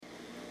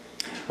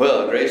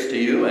Well, grace to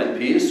you and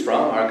peace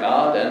from our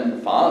God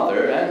and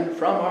Father and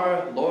from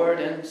our Lord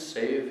and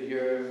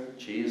Savior,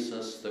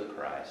 Jesus the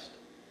Christ.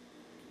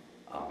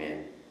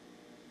 Amen.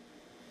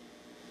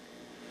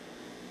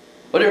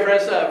 Well, dear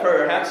friends,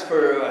 perhaps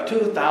for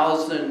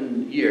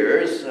 2,000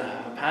 years,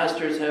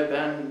 pastors have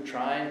been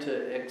trying to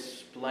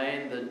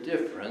explain the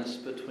difference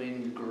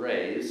between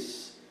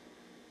grace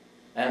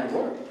and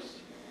works.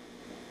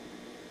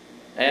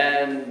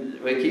 And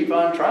we keep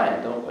on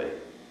trying, don't we?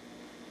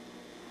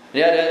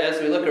 Yet, as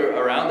we look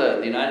around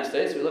the United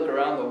States, we look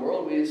around the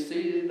world, we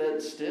see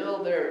that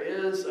still there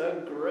is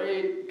a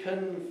great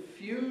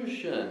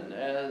confusion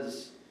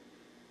as,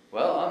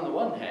 well, on the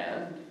one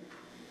hand,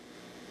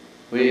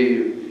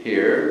 we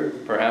hear,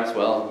 perhaps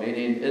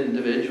well-meaning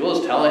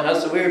individuals telling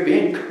us that we're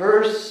being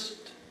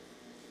cursed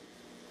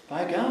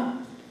by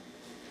God.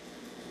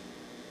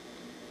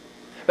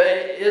 But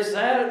is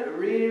that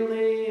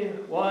really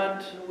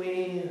what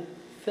we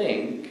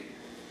think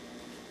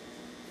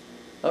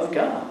of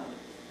God?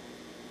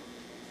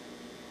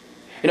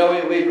 You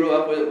know, we grew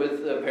up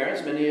with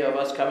parents, many of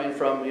us coming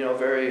from,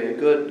 very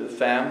good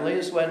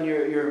families. When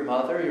your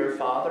mother, your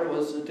father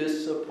was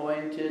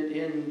disappointed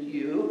in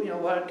you,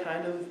 what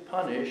kind of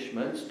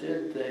punishments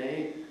did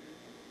they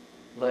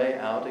lay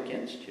out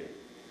against you?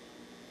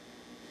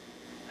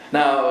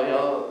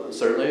 Now,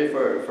 certainly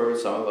for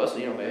some of us,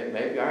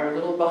 maybe our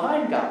little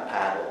behind got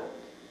paddled,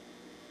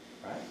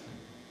 right?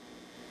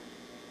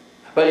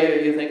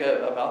 But you think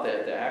about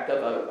the act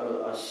of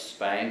a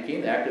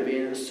spanking, the act of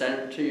being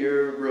sent to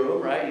your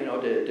room, right?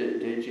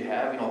 Did you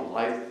have,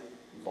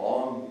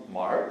 lifelong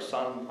marks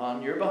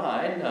on your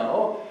behind?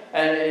 No.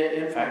 And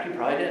in fact, you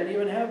probably didn't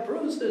even have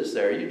bruises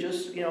there. You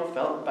just,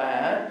 felt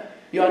bad.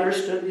 You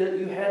understood that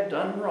you had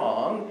done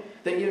wrong,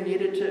 that you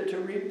needed to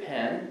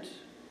repent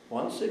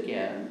once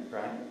again,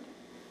 right?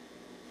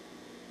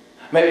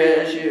 Maybe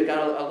as you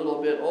got a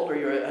little bit older,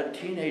 you're a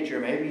teenager,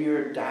 maybe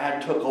your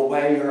dad took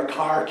away your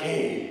car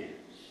keys.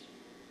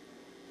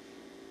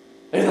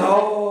 And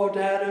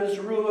Dad is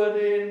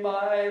ruining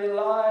my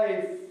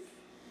life.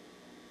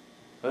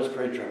 It was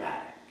pretty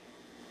dramatic.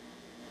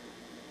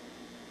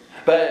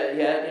 But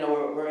yet,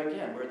 were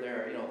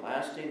there,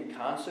 lasting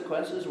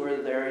consequences? Were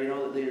there,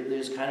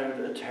 these kind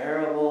of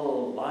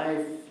terrible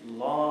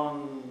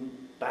lifelong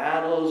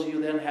battles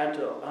you then had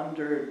to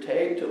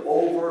undertake to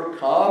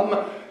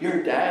overcome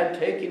your dad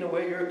taking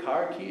away your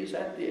car keys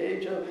at the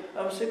age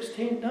of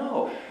 16?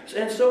 No.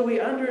 And so we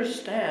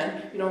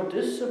understand,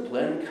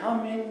 discipline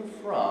coming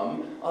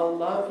from a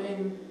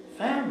loving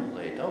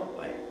family, don't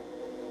we?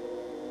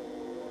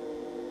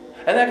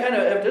 And that kind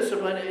of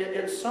discipline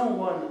is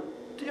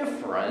somewhat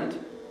different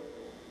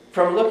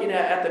from looking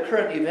at the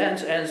current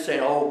events and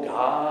saying, oh,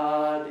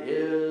 God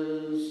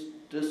is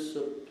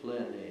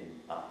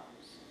disciplining us.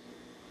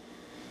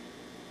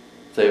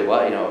 Say,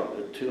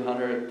 what,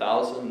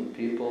 200,000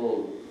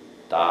 people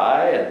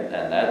die and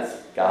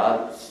that's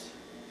God's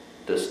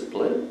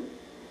discipline?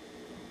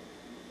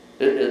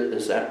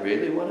 Is that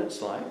really what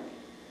it's like?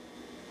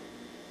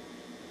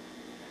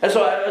 And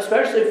so,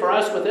 especially for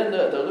us within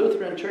the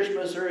Lutheran Church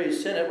Missouri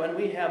Synod, when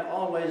we have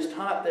always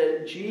taught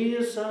that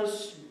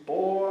Jesus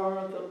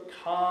bore the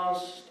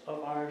cost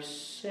of our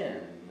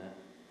sin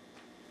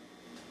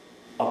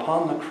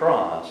upon the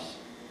cross,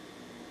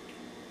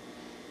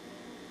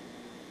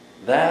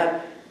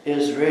 that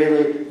is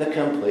really the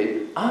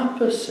complete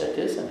opposite,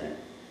 isn't it?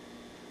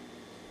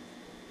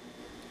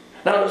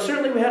 Now,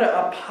 certainly we had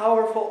a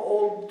powerful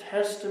Old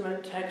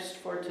Testament text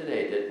for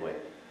today, didn't we?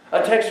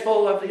 A text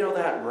full of,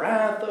 that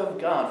wrath of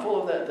God,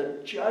 full of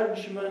the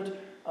judgment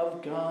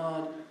of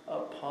God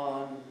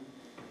upon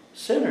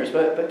sinners.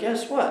 But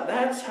guess what?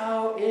 That's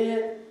how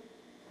it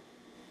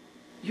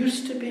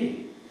used to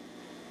be,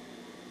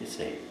 you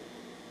see.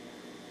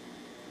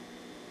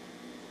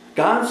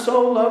 God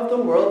so loved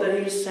the world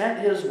that he sent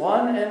his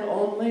one and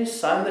only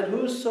Son, that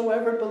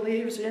whosoever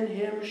believes in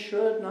him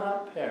should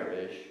not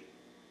perish,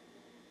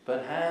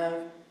 but have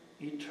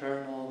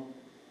eternal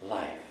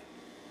life.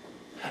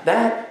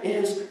 That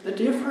is the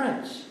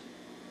difference.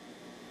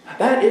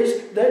 That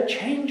is the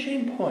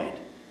changing point.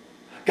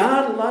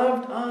 God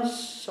loved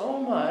us so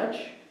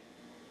much,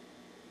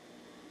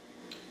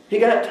 he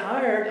got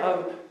tired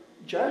of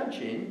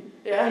judging.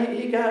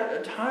 He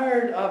got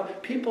tired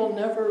of people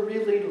never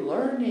really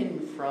learning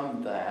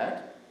from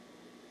that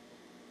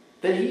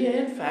he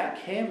in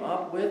fact came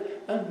up with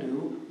a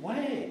new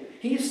way.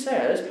 He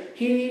says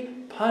he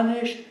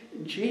punished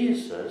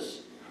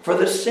Jesus for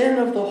the sin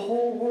of the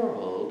whole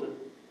world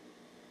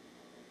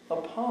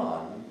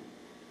upon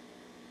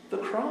the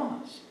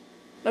cross.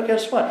 Now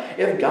guess what?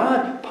 If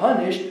God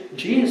punished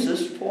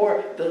Jesus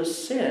for the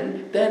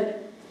sin, then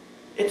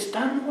it's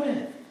done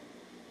with.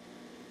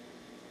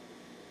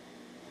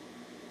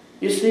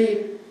 You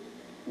see,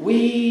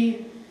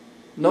 we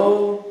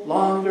no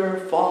longer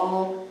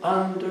fall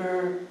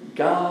under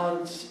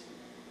God's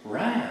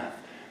wrath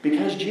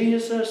because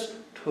Jesus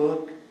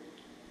took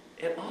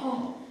it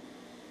all.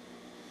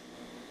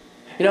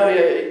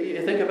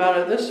 You think about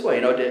it this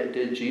way.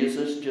 Did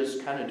Jesus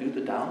just kind of do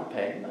the down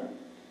payment?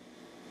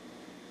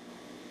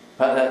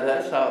 But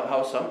that's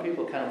how some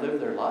people kind of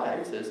live their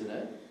lives, isn't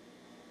it?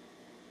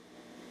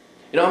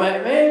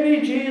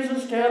 Maybe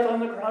Jesus' death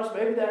on the cross,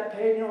 maybe that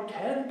paid,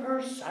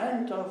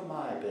 10% of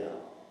my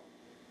bill.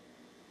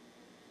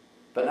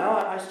 But now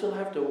I still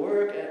have to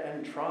work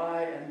and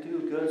try and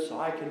do good so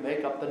I can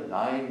make up the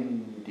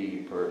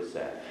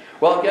 90%.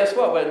 Well, guess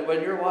what?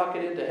 When you're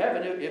walking into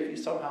heaven, if you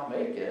somehow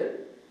make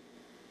it,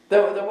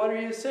 then what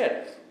are you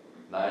saying?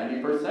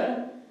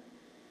 90%.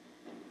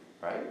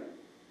 Right?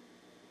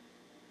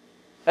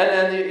 And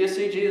then you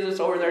see Jesus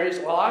over there. He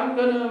says, well, I'm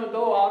going to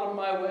go out of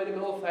my way to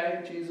go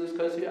thank Jesus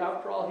because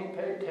after all, he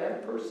paid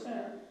 10%.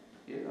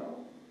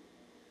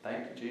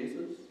 Thank you,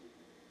 Jesus.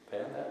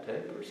 Paying that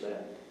 10%.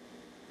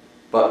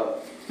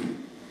 But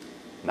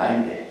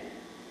 90.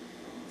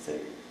 See?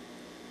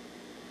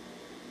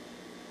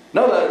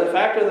 No, the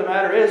fact of the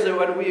matter is that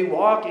when we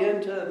walk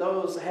into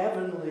those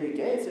heavenly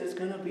gates, it's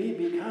going to be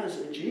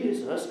because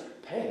Jesus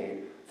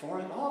paid for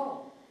it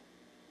all.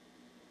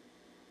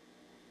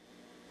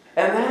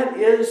 And that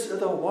is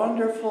the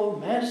wonderful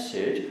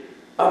message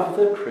of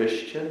the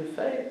Christian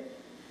faith.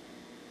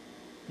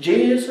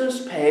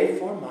 Jesus paid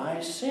for my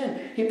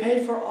sin. He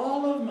paid for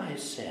all of my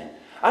sin.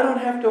 I don't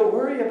have to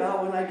worry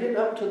about when I get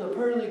up to the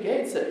pearly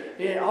gates that,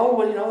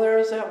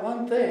 there's that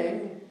one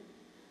thing.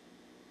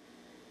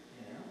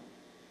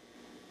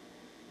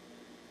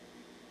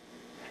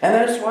 And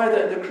that's why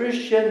the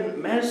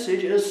Christian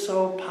message is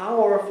so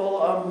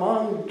powerful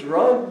among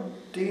drug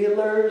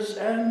dealers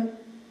and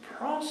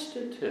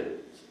prostitutes.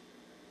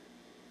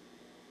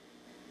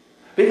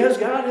 Because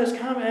God has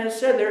come and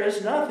said there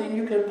is nothing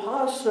you can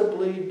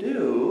possibly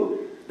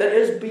do that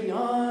is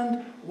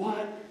beyond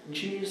what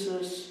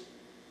Jesus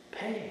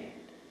paid.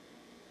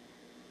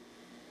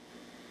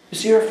 You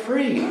see, you're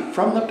free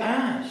from the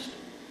past.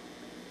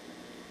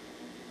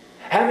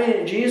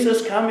 Having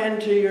Jesus come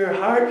into your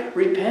heart,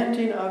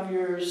 repenting of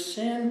your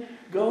sin,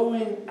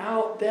 going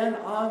out then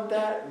on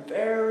that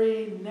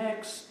very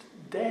next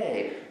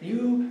day,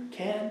 you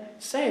can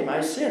say,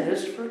 my sin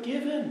is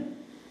forgiven.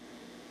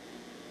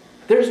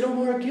 There's no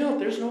more guilt.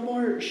 There's no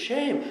more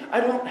shame. I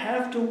don't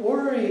have to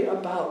worry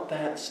about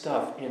that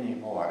stuff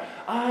anymore.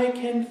 I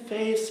can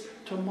face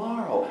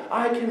tomorrow.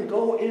 I can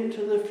go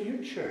into the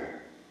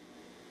future.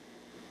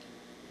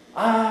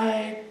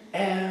 I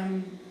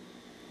am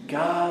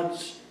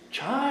God's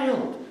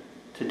child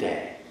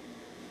today.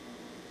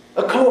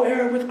 A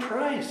co-heir with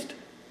Christ.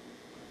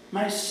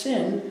 My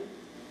sin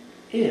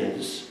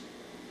is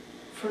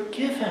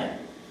forgiven.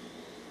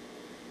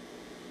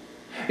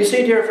 You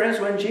see, dear friends,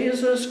 when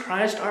Jesus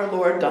Christ our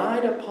Lord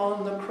died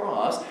upon the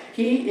cross,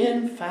 He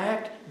in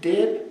fact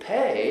did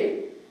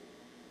pay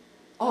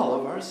all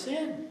of our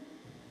sin.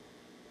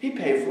 He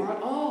paid for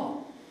it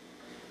all.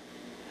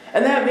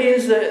 And that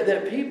means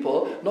that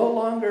people no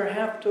longer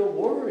have to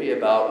worry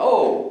about,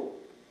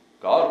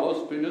 God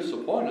must be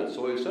disappointed,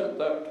 so He sent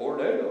that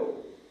tornado.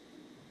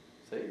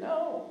 Say,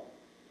 no.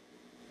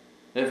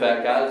 In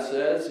fact, God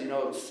says,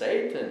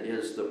 Satan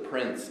is the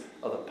prince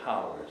of the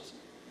powers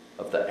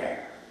of the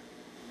air.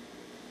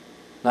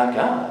 Not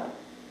God.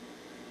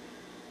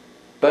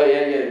 But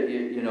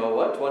you know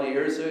what? 20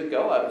 years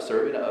ago, I was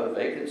serving a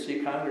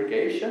vacancy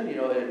congregation.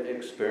 It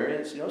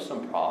experienced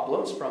some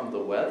problems from the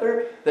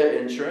weather. The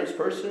insurance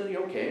person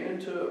came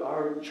into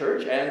our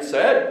church and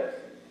said,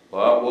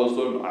 that was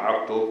an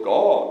act of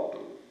God.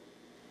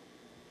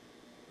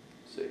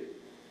 See,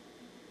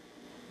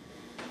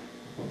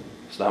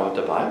 it's not what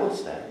the Bible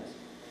says.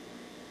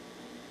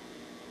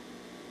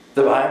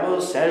 The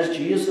Bible says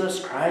Jesus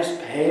Christ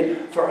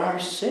paid for our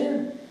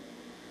sin.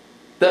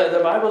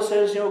 The Bible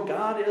says,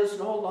 God is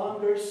no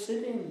longer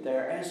sitting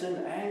there as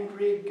an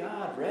angry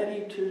God,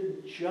 ready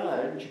to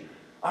judge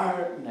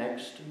our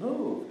next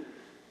move.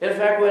 In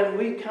fact, when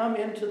we come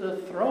into the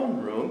throne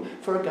room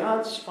for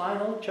God's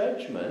final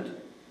judgment,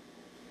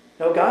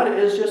 God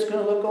is just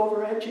going to look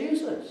over at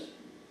Jesus.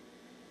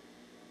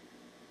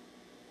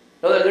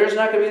 There's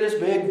not going to be this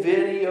big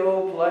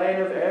video playing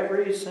of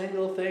every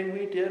single thing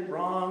we did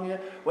wrong.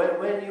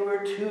 When you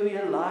were 2,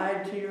 you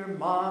lied to your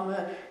mom.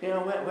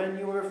 When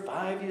you were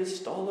 5, you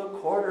stole a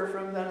quarter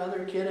from that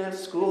other kid at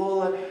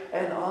school,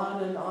 and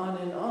on and on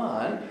and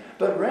on.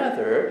 But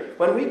rather,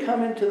 when we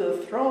come into the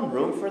throne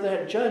room for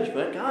that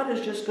judgment, God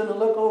is just going to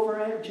look over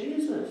at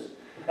Jesus.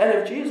 And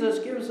if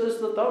Jesus gives us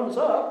the thumbs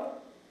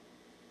up,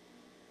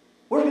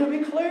 we're going to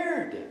be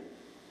cleared.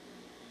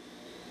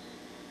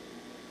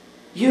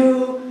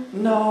 You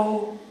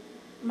know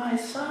my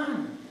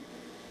son.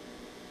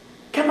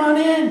 Come on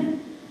in.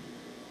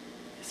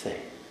 You see.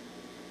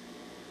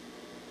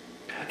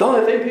 The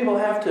only thing people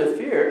have to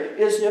fear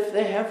is if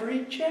they have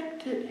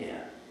rejected him.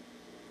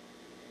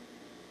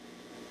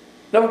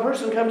 Now, a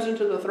person comes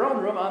into the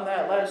throne room on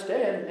that last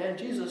day, and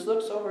Jesus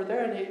looks over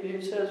there and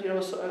he says,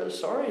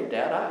 sorry,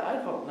 Dad,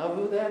 I don't know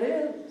who that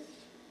is.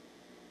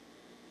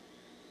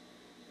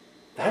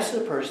 That's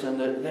the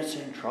person that's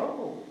in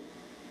trouble.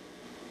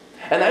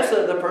 And that's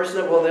the person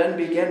that will then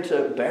begin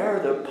to bear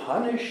the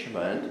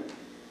punishment,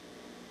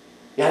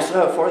 yes,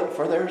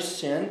 for their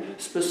sin,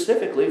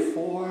 specifically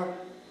for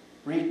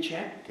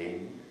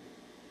rejecting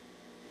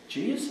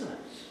Jesus.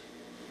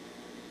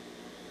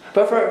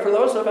 But for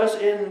those of us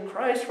in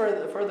Christ, for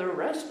the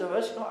rest of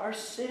us, our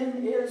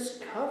sin is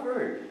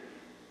covered.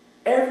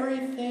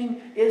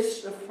 Everything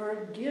is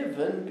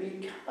forgiven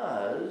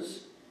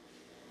because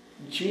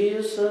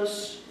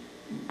Jesus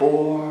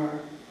bore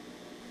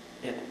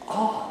it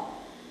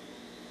all.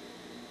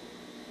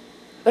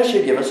 That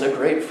should give us a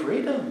great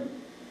freedom.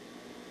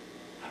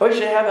 We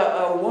should have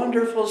a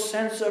wonderful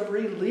sense of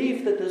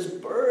relief that this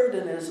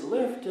burden is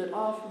lifted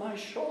off my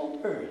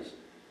shoulders.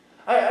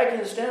 I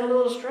can stand a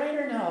little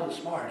straighter now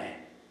this morning.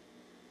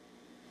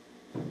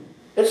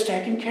 It's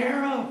taken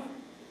care of.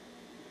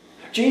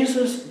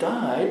 Jesus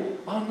died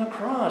on the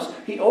cross.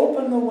 He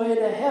opened the way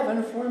to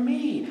heaven for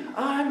me.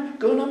 I'm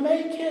going to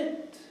make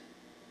it.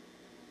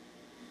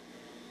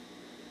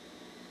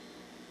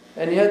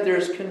 And yet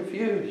there's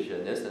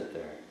confusion, isn't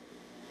there?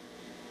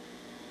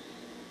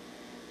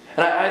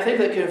 And I think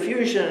the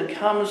confusion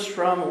comes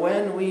from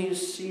when we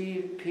see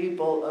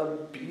people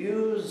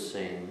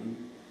abusing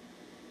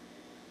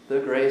the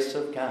grace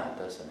of God,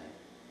 doesn't it?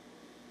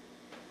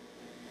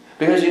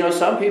 Because,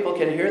 some people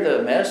can hear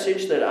the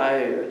message that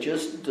I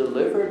just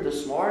delivered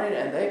this morning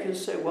and they can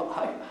say, well,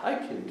 I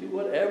can do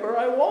whatever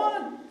I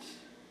want.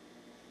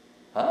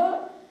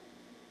 Huh?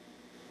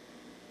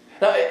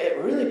 Now,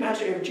 really,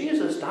 Pastor, if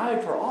Jesus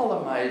died for all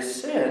of my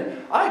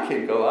sin, I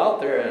can go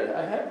out there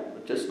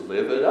and just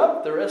live it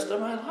up the rest of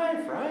my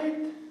life, right?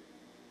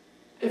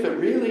 If it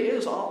really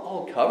is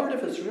all covered,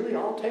 if it's really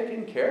all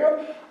taken care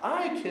of,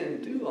 I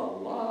can do a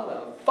lot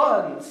of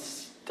fun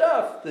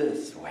stuff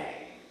this way.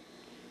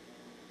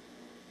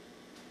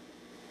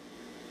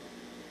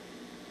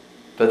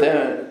 But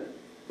then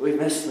we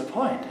missed the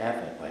point,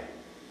 haven't we?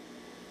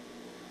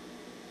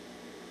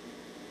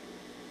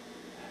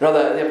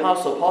 The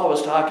Apostle Paul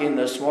was talking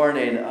this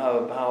morning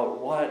about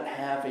what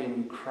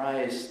having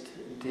Christ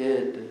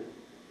did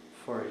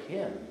for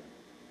him.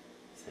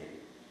 See?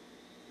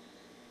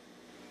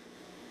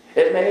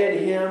 It made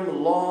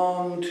him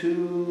long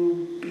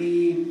to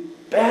be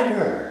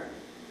better,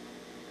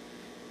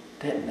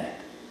 didn't it?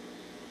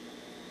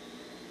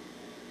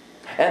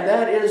 And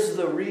that is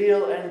the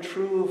real and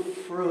true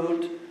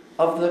fruit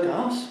of the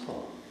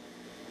gospel.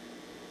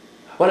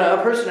 When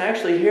a person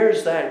actually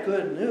hears that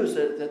good news,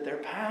 that their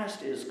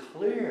past is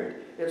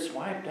cleared, it's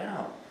wiped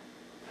out.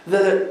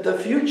 The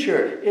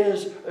future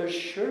is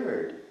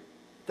assured.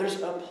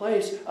 There's a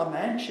place, a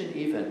mansion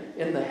even,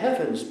 in the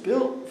heavens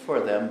built for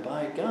them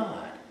by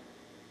God.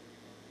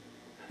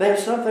 They have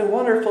something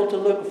wonderful to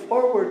look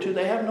forward to.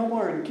 They have no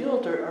more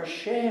guilt or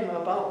shame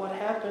about what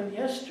happened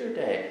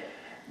yesterday.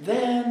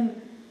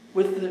 Then,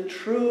 with the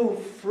true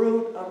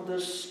fruit of the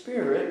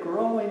Spirit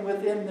growing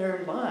within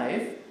their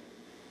life,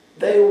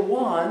 they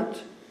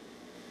want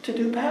to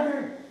do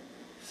better.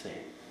 See?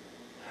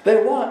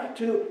 They want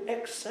to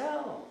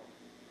excel.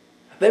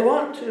 They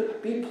want to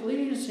be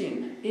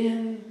pleasing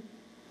in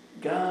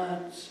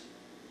God's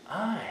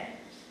eyes.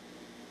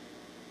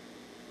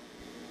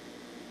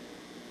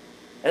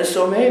 And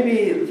so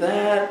maybe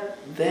that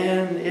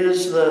then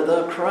is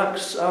the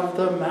crux of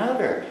the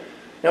matter.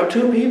 Now,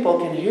 two people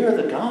can hear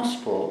the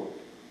gospel.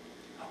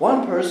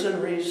 One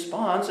person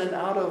responds, and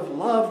out of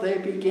love they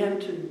begin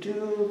to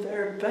do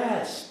their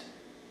best,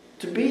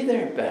 to be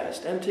their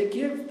best, and to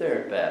give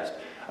their best.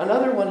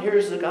 Another one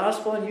hears the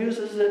gospel and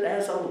uses it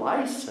as a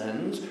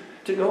license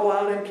to go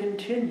out and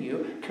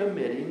continue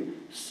committing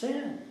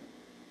sin.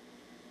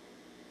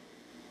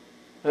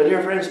 But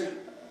dear friends,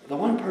 the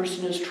one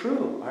person is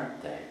true,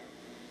 aren't they?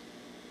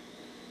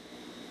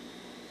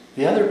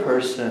 The other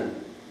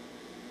person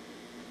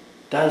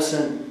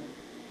doesn't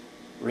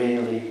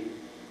really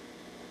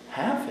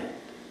have it.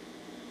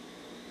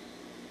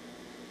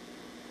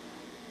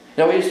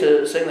 We used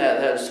to sing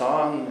that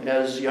song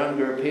as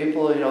younger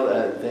people,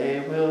 that they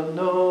will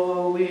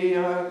know we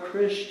are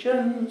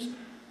Christians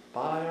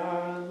by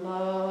our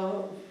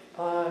love,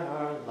 by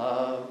our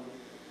love.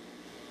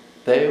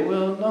 They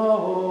will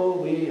know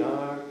we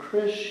are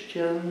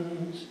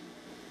Christians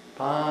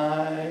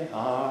by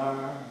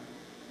our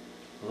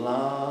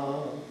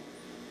love.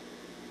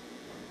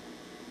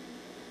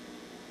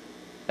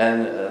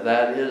 And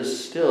that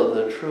is still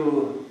the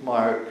true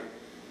mark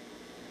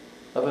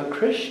of a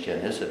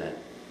Christian, isn't it?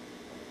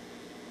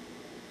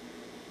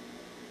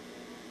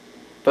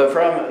 But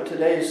from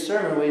today's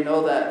sermon, we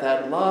know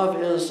that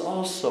love is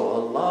also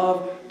a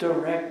love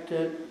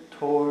directed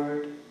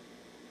toward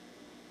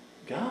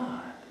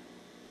God.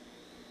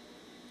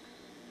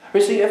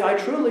 You see, if I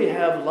truly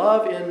have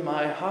love in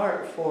my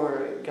heart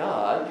for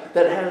God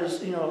that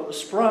has,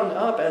 sprung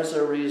up as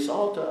a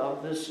result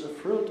of this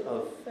fruit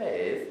of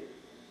faith,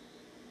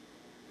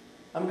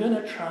 I'm going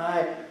to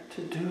try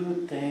to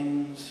do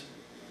things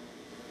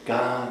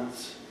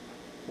God's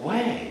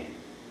way,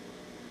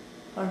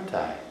 aren't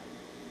I?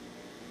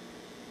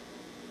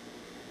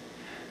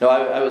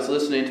 I was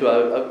listening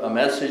to a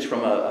message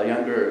from a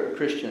younger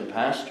Christian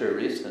pastor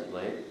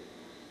recently.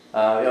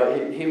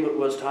 He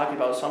was talking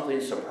about something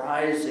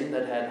surprising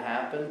that had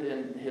happened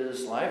in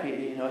his life.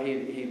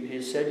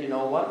 He said, you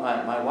know what,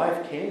 my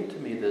wife came to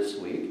me this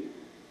week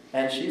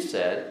and she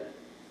said,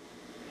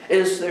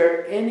 Is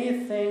there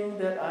anything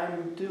that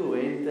I'm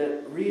doing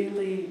that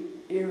really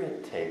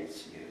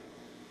irritates you?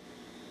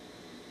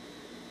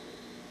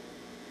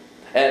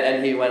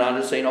 And he went on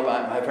to say,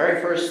 my very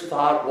first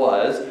thought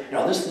was,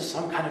 this is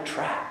some kind of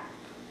trap.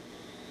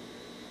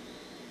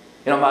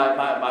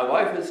 My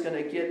wife is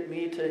going to get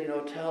me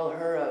to, tell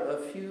her a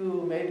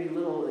few maybe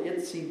little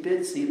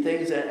itsy-bitsy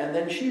things, and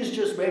then she's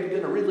just maybe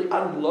going to really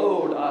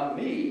unload on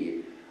me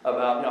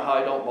about, how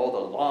I don't mow the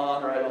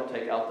lawn, or I don't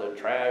take out the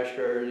trash,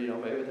 or,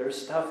 maybe there's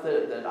stuff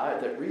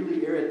that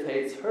really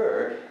irritates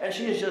her, and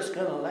she's just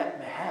going to let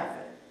me have it.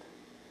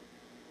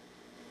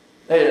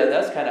 Hey,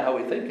 that's kind of how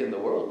we think in the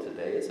world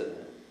today, isn't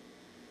it?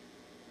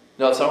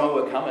 Someone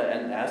would come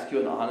and ask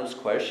you an honest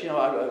question,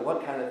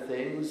 what kind of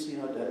things,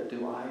 do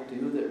I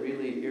do that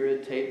really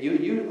irritate you?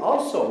 You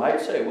also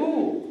might say,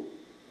 ooh,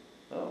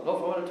 I don't know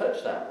if I want to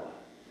touch that one.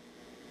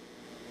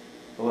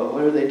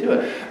 What are they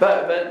doing?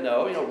 But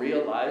no,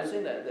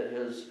 realizing that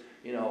his,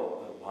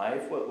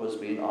 wife was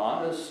being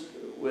honest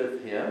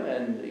with him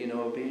and,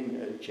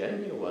 being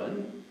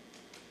genuine.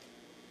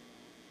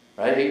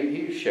 Right?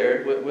 He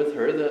shared with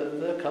her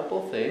the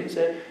couple things,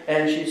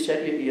 and she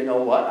said, you know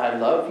what, I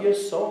love you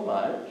so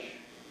much,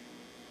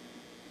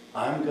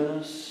 I'm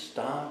going to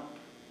stop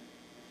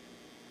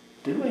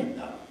doing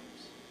those.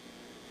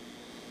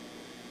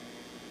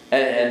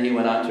 And he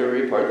went on to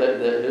report that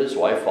his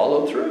wife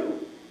followed through.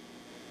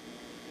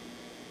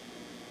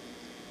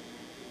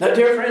 Now,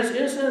 dear friends,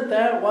 isn't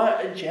that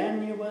what a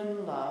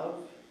genuine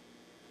love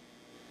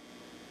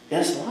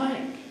is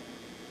like?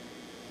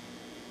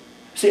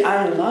 See,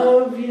 I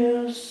love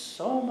you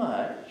so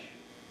much.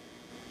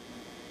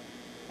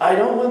 I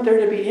don't want there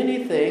to be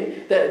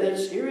anything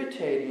that's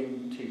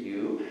irritating to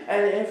you.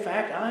 And in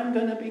fact, I'm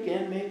going to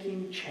begin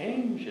making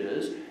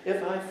changes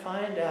if I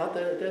find out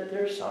that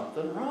there's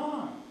something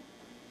wrong.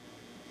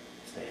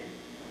 See?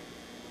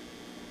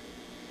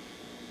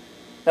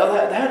 Now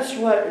that's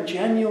what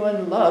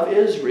genuine love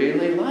is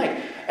really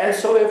like. And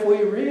so if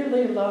we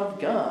really love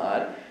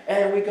God,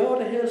 and we go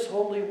to His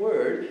holy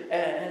word,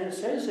 and it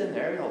says in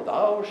there,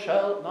 thou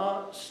shalt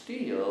not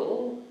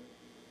steal.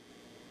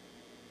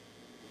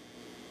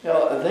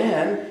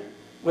 Then,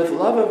 with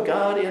love of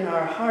God in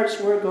our hearts,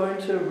 we're going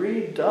to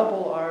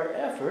redouble our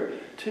effort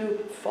to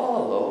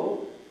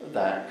follow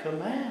that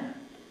command.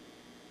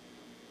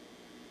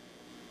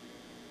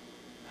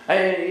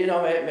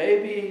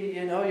 Maybe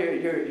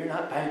you're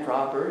not bank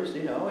robbers.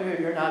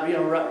 You're not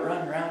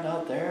running around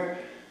out there.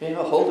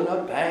 Holding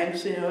up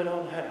banks,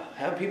 don't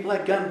have people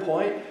at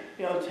gunpoint,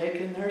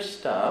 taking their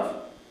stuff.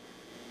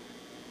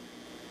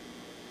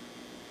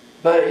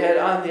 But yet,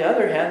 on the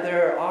other hand,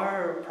 there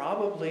are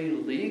probably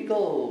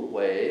legal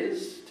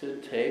ways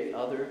to take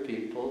other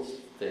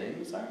people's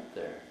things, aren't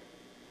there?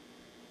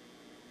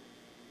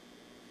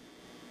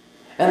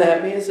 And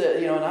that means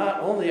that,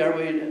 not only are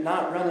we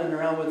not running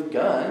around with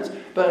guns,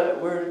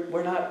 but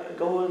we're not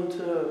going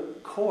to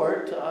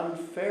court to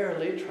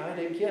unfairly try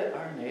to get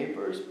our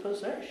neighbor's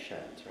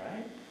possessions,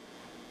 right?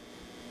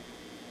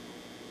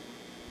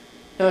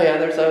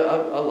 There's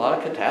a lot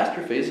of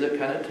catastrophes that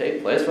kind of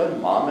take place when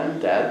mom and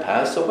dad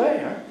pass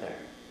away, aren't there?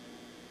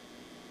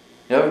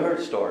 I've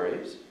heard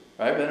stories.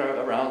 Right? Been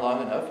around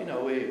long enough,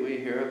 we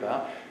hear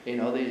about,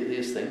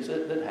 these things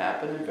that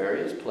happen in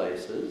various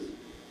places.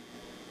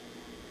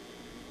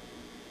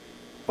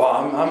 Well,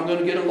 I'm going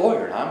to get a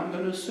lawyer, and I'm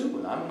going to sue,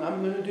 and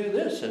I'm going to do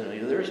this, and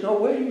there's no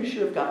way you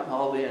should have gotten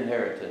all the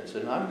inheritance,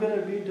 and I'm going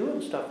to be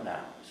doing stuff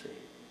now, see.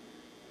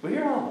 We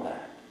hear all of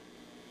that.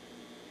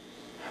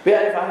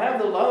 But if I have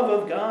the love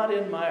of God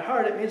in my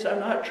heart, it means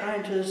I'm not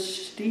trying to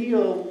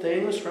steal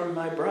things from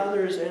my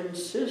brothers and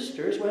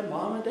sisters when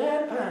mom and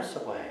dad pass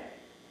away.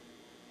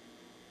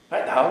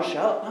 Right? Thou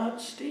shalt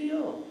not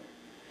steal.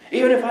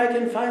 Even if I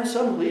can find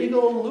some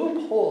legal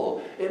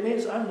loophole, it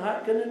means I'm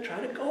not going to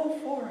try to go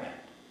for it.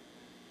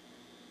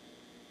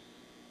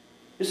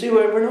 You see,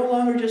 we're no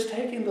longer just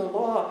taking the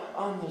law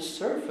on the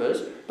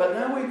surface, but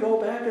now we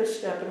go back a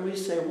step and we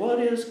say, what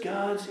is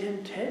God's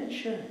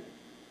intention?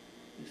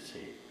 You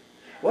see,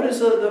 what is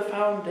the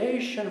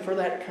foundation for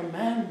that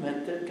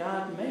commandment that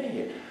God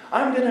made?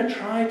 I'm going to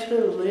try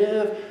to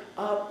live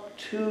up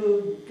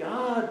to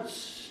God's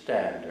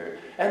standard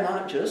and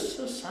not just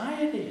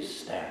society's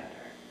standard.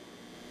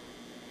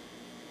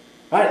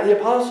 Right? The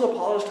Apostle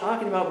Paul is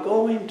talking about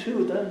going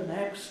to the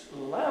next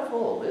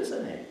level,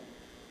 isn't he?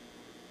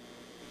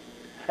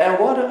 And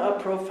what a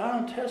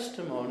profound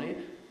testimony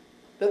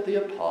that the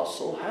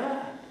apostle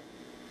had.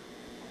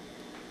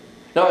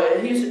 Now,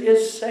 he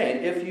is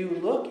saying, if you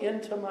look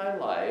into my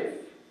life,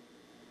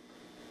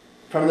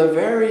 from the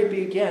very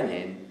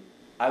beginning,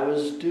 I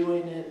was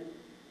doing it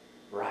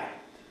right.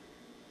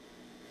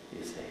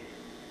 You see.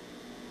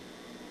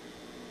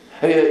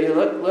 You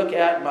look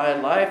at my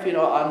life,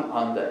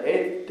 on the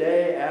 8th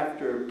day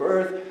after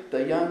birth,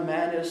 the young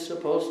man is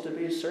supposed to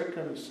be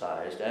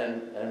circumcised,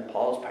 and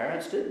Paul's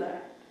parents did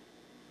that.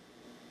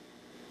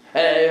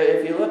 And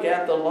if you look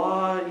at the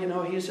law,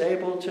 he's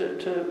able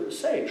to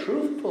say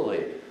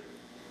truthfully,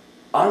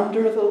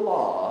 under the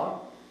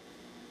law,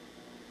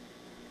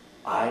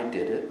 I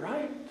did it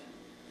right.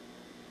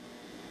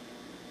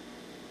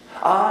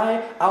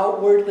 I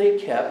outwardly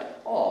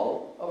kept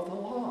all of the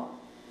law.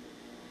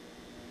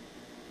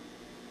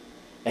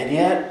 And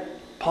yet,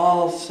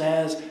 Paul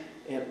says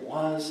it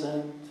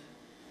wasn't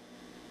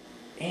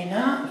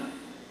enough.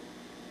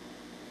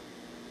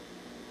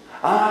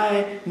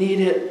 I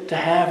needed to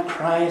have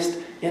Christ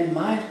in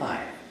my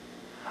life.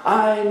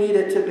 I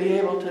needed to be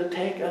able to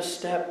take a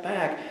step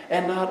back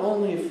and not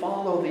only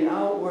follow the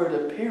outward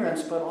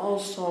appearance, but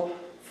also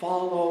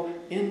follow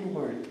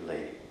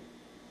inwardly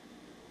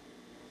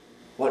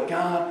what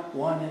God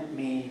wanted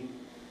me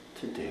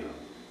to do.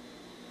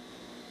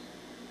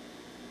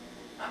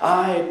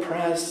 I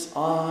press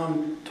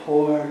on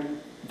toward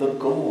the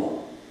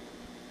goal.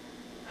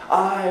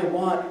 I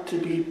want to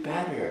be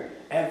better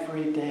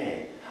every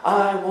day.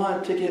 I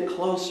want to get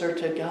closer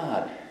to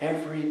God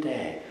every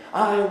day.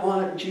 I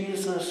want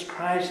Jesus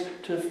Christ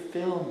to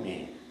fill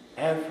me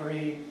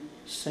every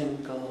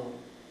single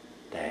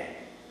day.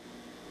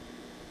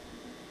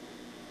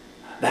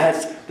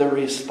 That's the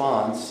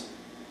response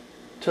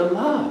to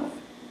love,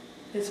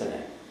 isn't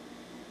it?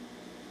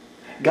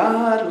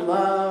 God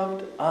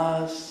loved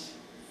us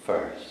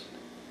first.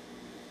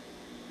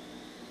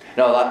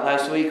 Now,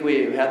 last week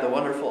we had the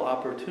wonderful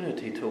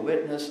opportunity to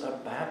witness a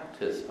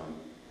baptism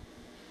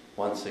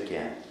once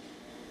again.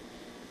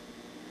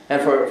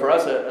 And for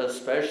us,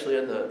 especially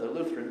in the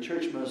Lutheran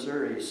Church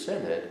Missouri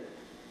Synod,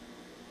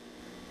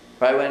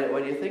 right,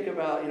 when you think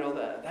about,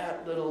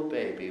 that little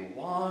baby,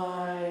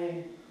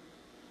 why,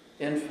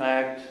 in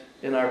fact,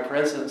 in our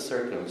present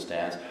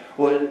circumstance,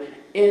 would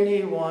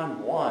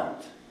anyone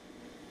want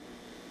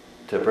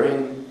to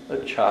bring a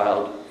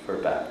child for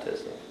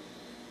baptism?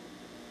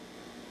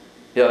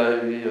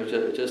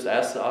 Just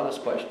ask the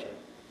honest question.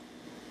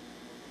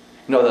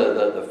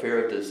 The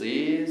fear of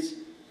disease,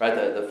 right?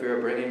 The fear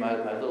of bringing my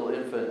little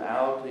infant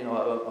out,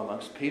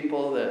 amongst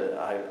people that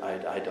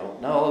I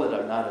don't know, that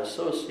I'm not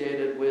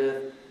associated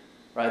with,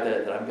 right?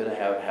 That I'm going to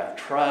have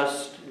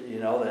trust,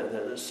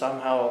 that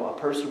somehow a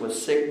person with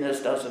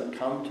sickness doesn't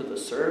come to the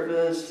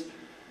service,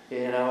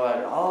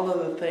 all of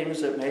the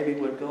things that maybe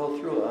would go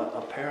through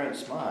a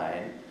parent's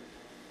mind.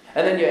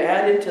 And then you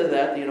add into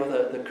that,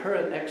 the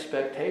current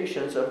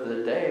expectations of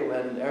the day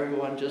when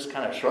everyone just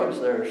kind of shrugs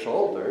their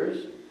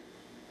shoulders.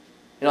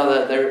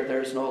 That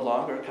there's no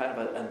longer kind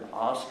of an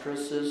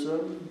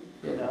ostracism,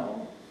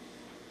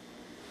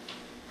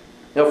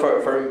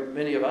 For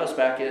many of us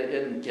back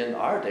in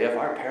our day, if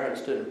our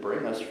parents didn't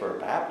bring us for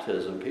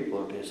baptism, people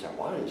would be saying,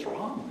 what is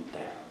wrong with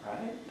that,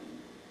 right?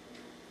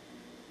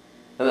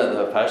 And then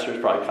the pastor's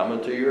probably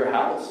coming to your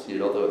house,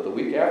 the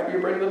week after you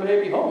bring the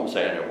baby home,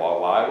 saying, well,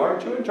 why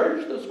weren't you in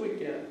church this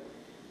weekend?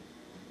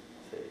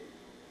 See?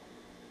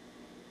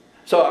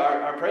 So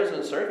our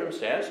present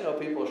circumstance,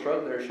 people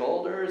shrug their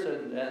shoulders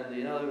and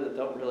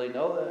don't really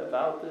know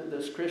about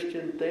this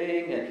Christian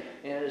thing, and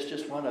it's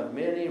just one of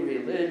many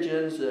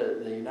religions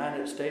that the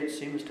United States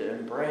seems to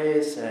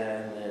embrace,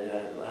 and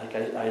like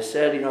I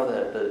said,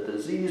 the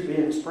disease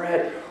being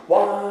spread.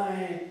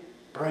 Why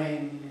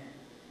bring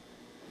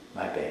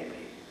my baby?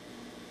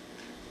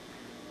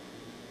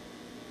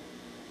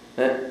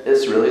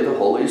 It's really the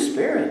Holy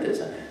Spirit,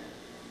 isn't it?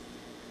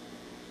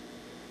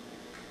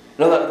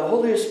 The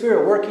Holy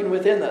Spirit working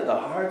within the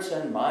hearts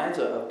and minds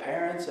of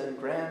parents and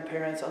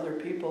grandparents, other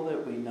people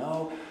that we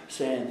know,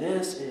 saying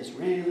this is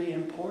really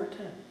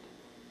important.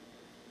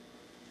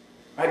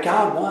 Right?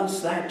 God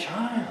wants that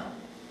child.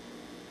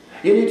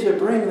 You need to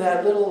bring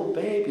that little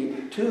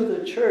baby to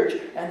the church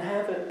and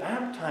have it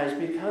baptized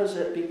because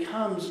it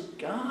becomes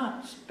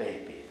God's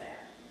baby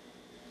then.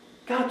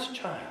 God's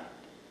child.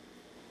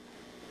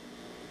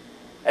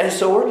 And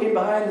so working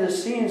behind the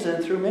scenes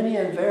and through many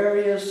and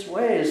various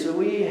ways,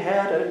 we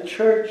had a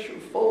church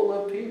full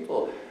of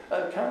people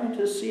coming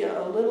to see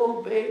a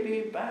little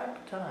baby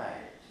baptized.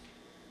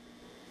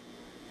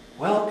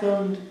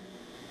 Welcomed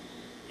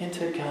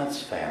into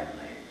God's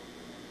family.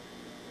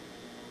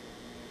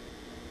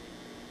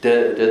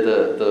 Did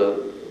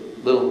the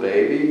little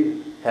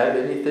baby have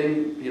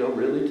anything,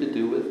 really to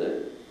do with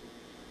it?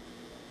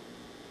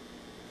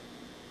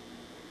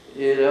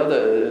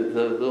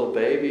 The little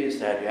baby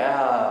said,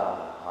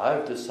 yeah,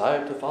 I've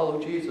decided to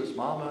follow Jesus.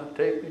 Mama,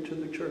 take me to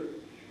the church.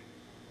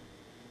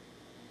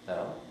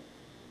 No.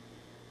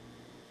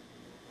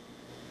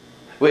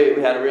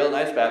 We had a real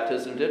nice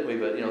baptism, didn't we?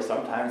 But,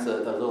 sometimes the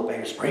little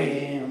baby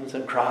screams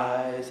and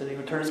cries and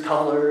even turns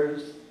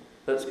colors.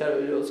 That's kind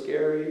of,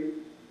 scary.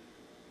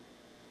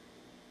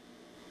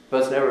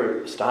 But it's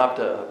never stopped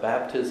a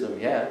baptism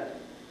yet,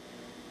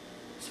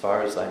 as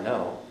far as I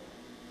know.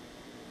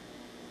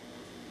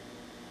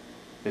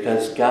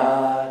 Because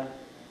God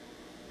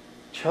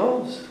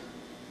chose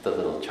the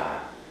little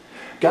child.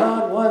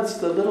 God wants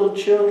the little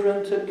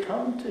children to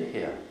come to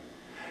Him.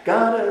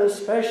 God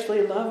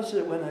especially loves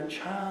it when a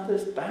child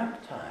is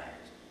baptized.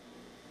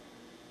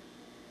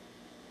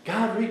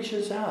 God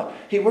reaches out.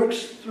 He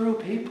works through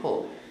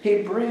people.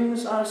 He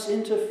brings us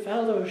into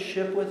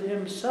fellowship with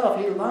Himself.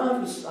 He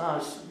loves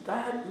us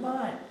that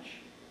much.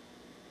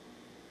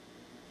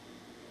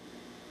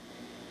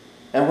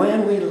 And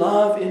when we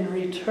love in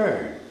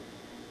return,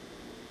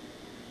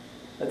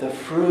 The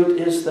fruit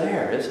is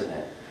there, isn't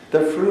it?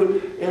 The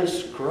fruit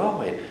is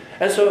growing.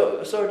 And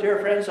so dear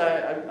friends,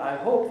 I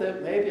hope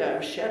that maybe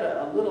I've shed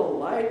a little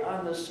light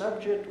on the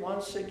subject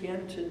once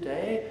again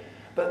today.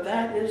 But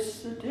that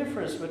is the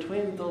difference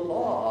between the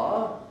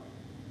law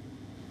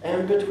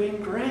and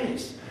between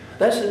grace.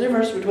 That's the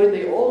difference between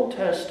the Old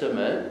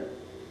Testament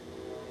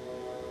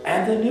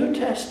and the New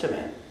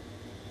Testament.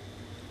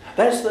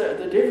 That's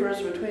the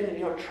difference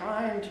between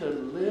trying to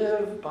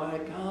live by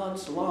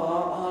God's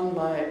law on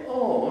my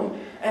own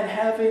and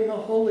having the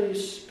Holy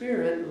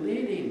Spirit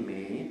leading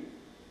me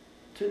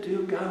to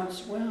do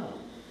God's will.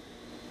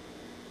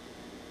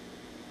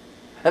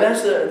 And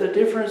that's the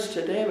difference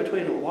today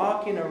between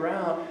walking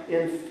around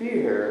in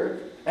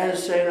fear and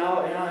saying,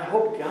 oh, and I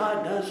hope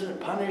God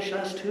doesn't punish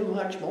us too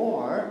much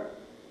more.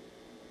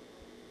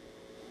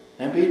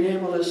 And being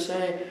able to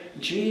say,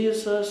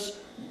 Jesus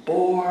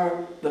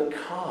bore the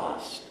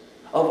cost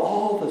of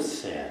all the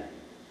sin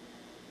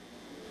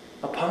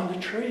upon the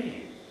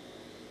tree.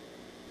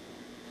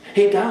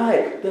 He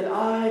died that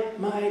I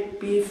might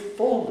be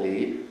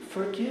fully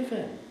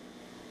forgiven.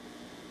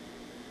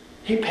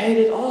 He paid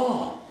it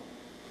all.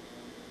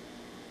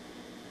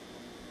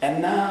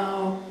 And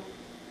now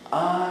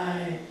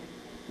I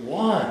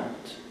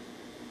want,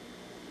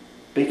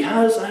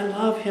 because I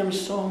love him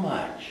so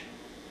much,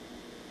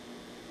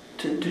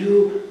 to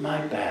do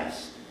my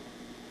best,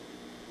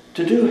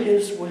 to do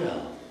his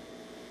will,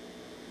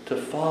 to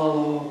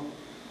follow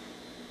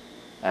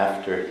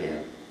after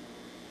him.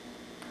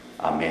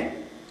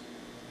 Amen.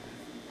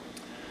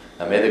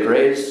 Now may the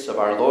grace of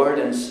our Lord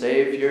and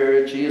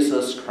Savior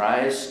Jesus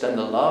Christ and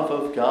the love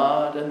of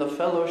God and the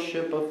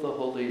fellowship of the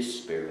Holy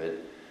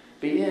Spirit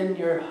be in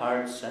your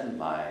hearts and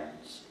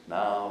minds,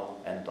 now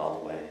and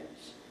always.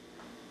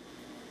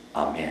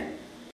 Amen.